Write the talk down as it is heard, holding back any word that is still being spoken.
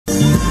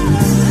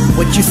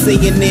What you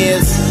singing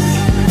is?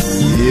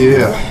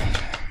 Yeah.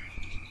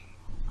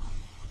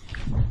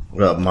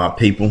 What up, my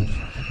people?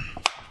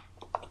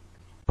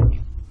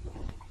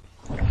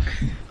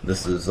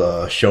 This is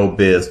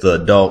ShowBizz,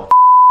 the adult.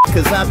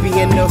 Cause I be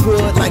in the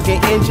hood like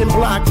an engine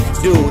block.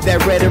 Dude,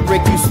 that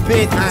rhetoric you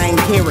spit, I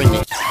ain't hearing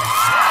it.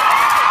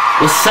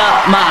 What's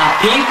up, my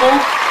people?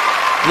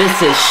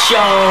 This is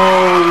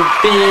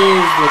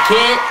ShowBizz the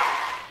Kid.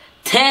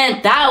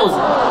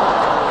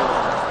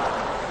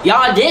 10,000.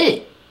 Y'all did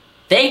it.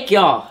 Thank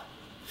y'all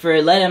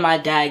for letting my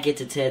dad get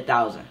to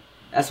 10,000.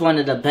 That's one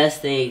of the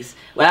best things.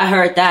 When I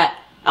heard that,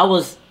 I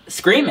was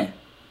screaming.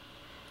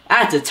 I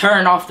had to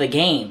turn off the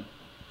game.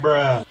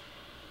 Bruh.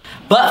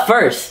 But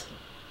first,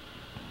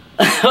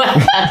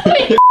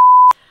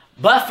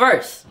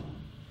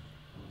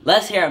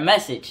 let's hear a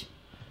message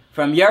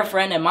from your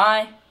friend and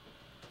mine,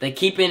 the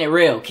Keeping It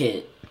Real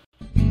Kid.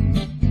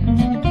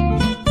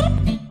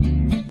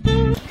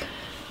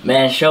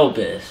 Man,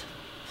 ShowBizz,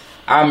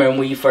 I remember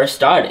when you first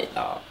started,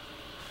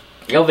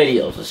 your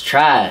videos was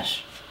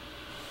trash.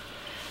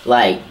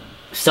 Like,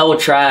 so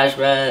trash,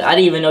 bruh. I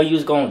didn't even know you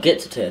was gonna get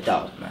to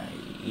 10,000, man.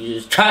 You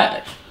just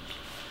trash.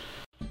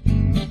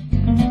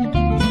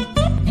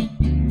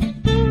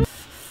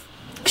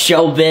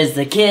 ShowBizz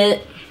the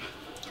Kid.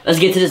 Let's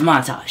get to this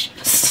montage.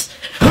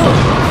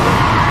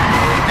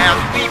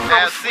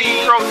 As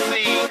we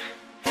proceed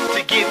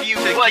to give you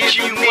what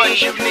you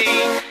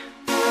need.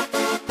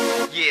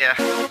 Yeah.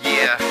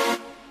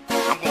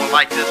 I'm gonna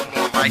like this.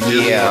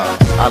 Yeah,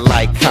 I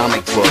like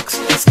comic books,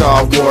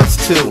 Star Wars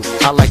too.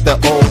 I like the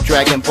old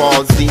Dragon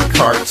Ball Z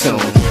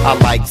cartoon. I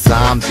like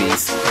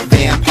zombies,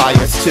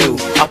 vampires too.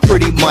 I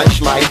pretty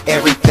much like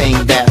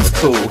everything that's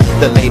cool.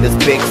 The latest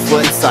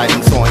Bigfoot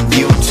sightings on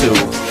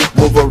YouTube.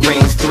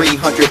 Wolverine's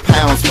 300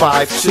 pounds,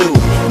 5'2".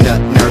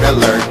 Nerd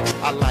alert.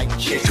 I like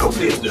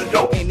ShowBizz the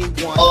dope. I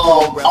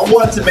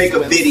wanted to make a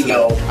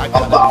video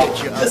about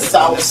the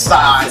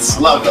Southside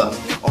Slugger,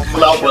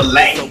 Clover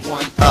Lane.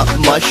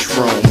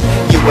 Mushroom,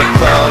 you a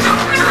thug?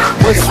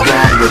 What's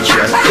wrong with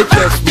you? It's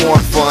just more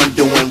fun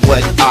doing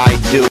what I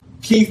do.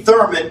 Keith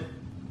Thurman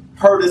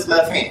hurt his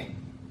left hand.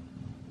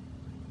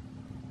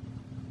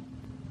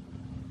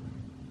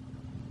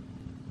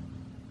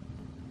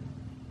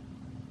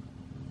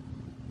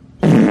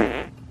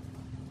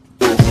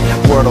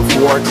 World of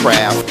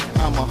Warcraft,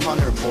 I'm a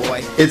hunter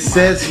boy. It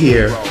says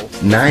here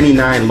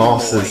 99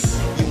 losses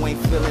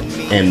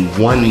and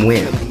 1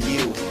 win.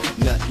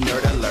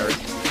 Nerd alert,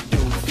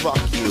 dude, fuck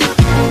you.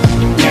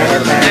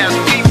 As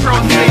we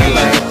proceed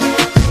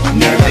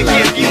to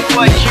give you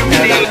what you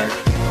need.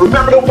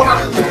 Remember the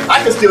one?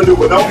 I can still do it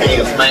with no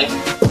hands, man.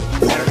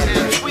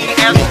 As we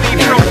proceed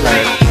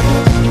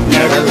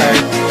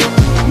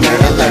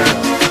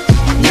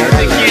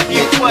to give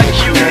you what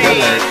you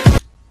need.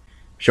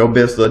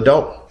 ShowBizz the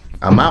adult.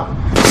 I'm out.